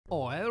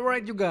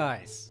Alright you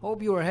guys,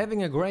 hope you are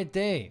having a great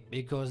day,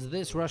 because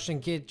this Russian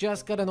kid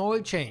just got an oil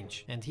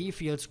change and he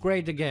feels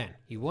great again.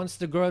 He wants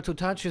the girl to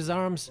touch his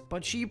arms,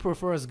 but she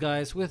prefers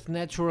guys with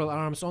natural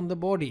arms on the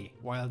body,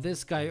 while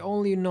this guy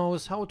only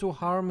knows how to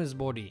harm his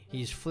body.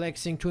 He's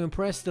flexing to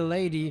impress the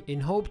lady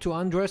in hope to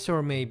undress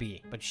her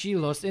maybe, but she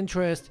lost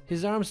interest.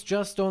 His arms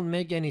just don't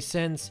make any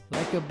sense,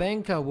 like a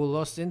banker who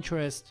lost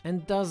interest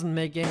and doesn't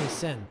make any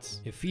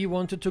sense. If he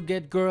wanted to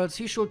get girls,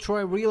 he should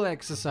try real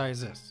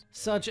exercises,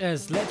 such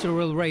as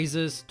lateral raises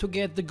to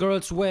get the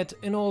girls wet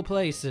in all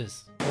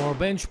places, or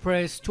bench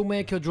press to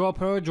make her drop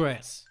her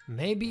dress.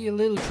 Maybe a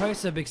little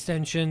tricep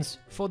extensions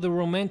for the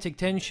romantic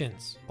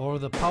tensions, or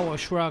the power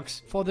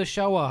shrugs for the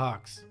shower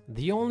hugs.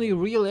 The only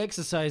real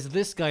exercise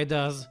this guy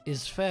does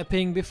is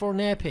fapping before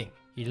napping.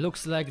 He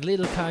looks like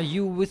little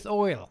Caillou with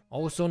oil,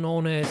 also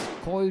known as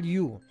Coil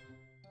U.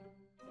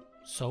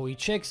 So he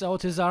checks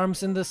out his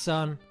arms in the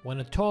sun when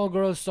a tall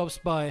girl stops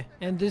by,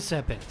 and this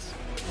happens.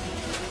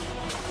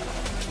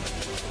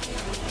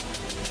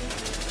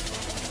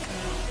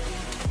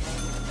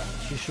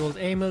 She should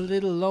aim a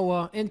little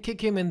lower and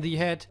kick him in the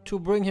head to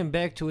bring him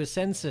back to his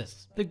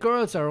senses. The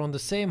girls are on the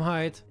same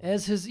height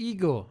as his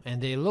ego and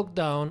they look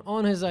down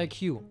on his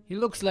IQ. He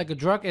looks like a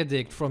drug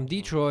addict from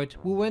Detroit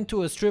who went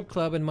to a strip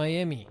club in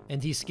Miami,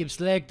 and he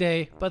skips leg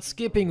day, but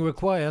skipping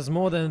requires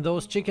more than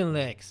those chicken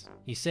legs.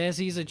 He says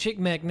he's a chick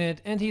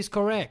magnet, and he's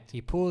correct.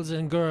 He pulls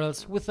in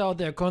girls without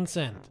their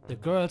consent. The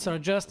girls are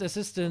just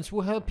assistants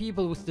who help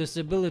people with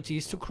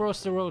disabilities to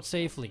cross the road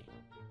safely.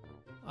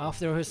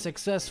 After his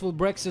successful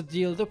Brexit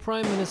deal, the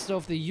Prime Minister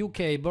of the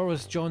UK,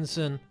 Boris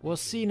Johnson,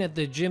 was seen at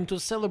the gym to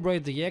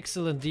celebrate the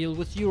excellent deal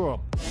with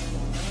Europe.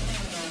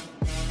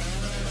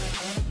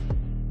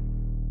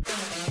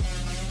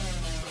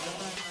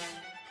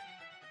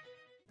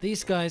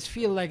 These guys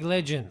feel like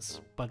legends,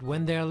 but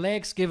when their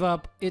legs give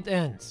up, it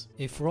ends.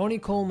 If Ronnie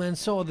Coleman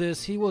saw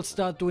this, he will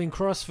start doing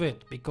CrossFit,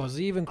 because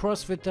even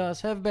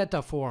CrossFitters have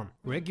better form.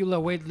 Regular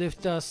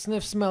weightlifters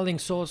sniff smelling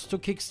salts to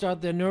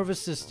kickstart their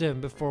nervous system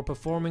before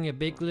performing a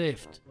big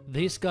lift.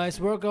 These guys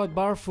work out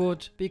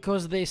barefoot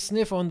because they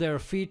sniff on their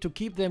feet to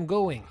keep them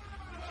going.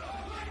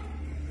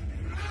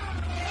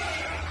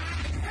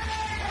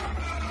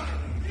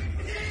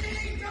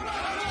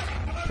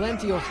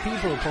 Plenty of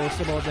people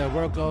post about their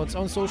workouts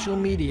on social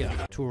media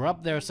to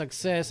rub their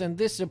success and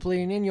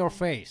discipline in your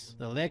face.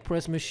 The leg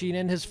press machine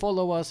and his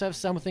followers have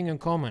something in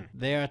common.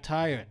 They are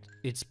tired.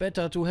 It's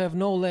better to have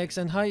no legs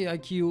and high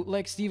IQ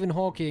like Stephen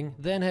Hawking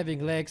than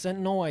having legs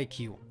and no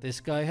IQ. This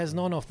guy has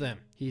none of them.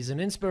 He's an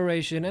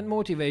inspiration and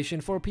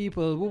motivation for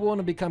people who want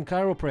to become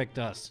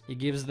chiropractors. He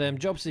gives them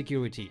job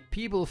security.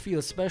 People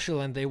feel special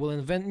and they will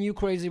invent new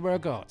crazy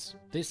workouts.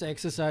 This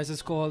exercise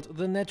is called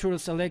the Natural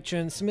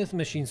Selection Smith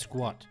Machine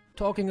Squat.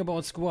 Talking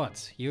about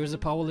squats, here's a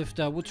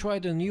powerlifter who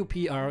tried a new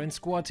PR in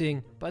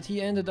squatting, but he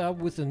ended up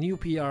with a new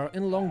PR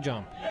in long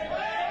jump.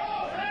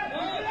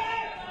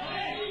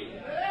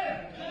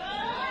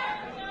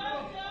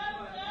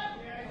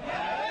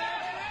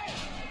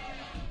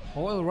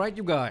 Alright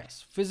you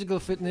guys, physical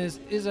fitness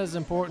is as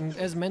important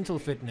as mental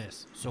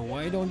fitness, so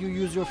why don't you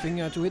use your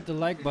finger to hit the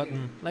like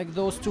button like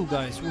those two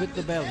guys who hit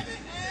the belly?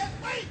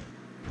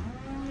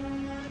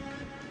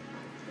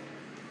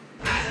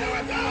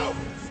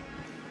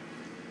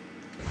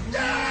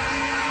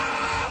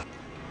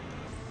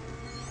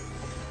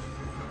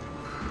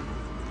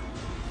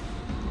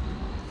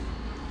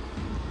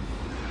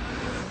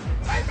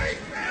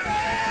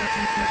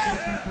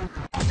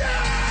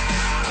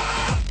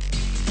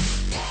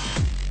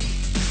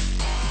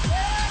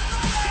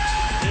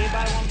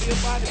 Anybody want to be a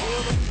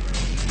bodybuilder?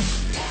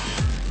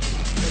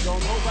 But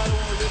don't nobody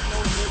want to lift no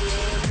heavy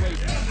ass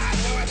weight. I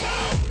know it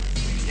though!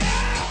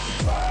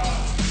 Yeah!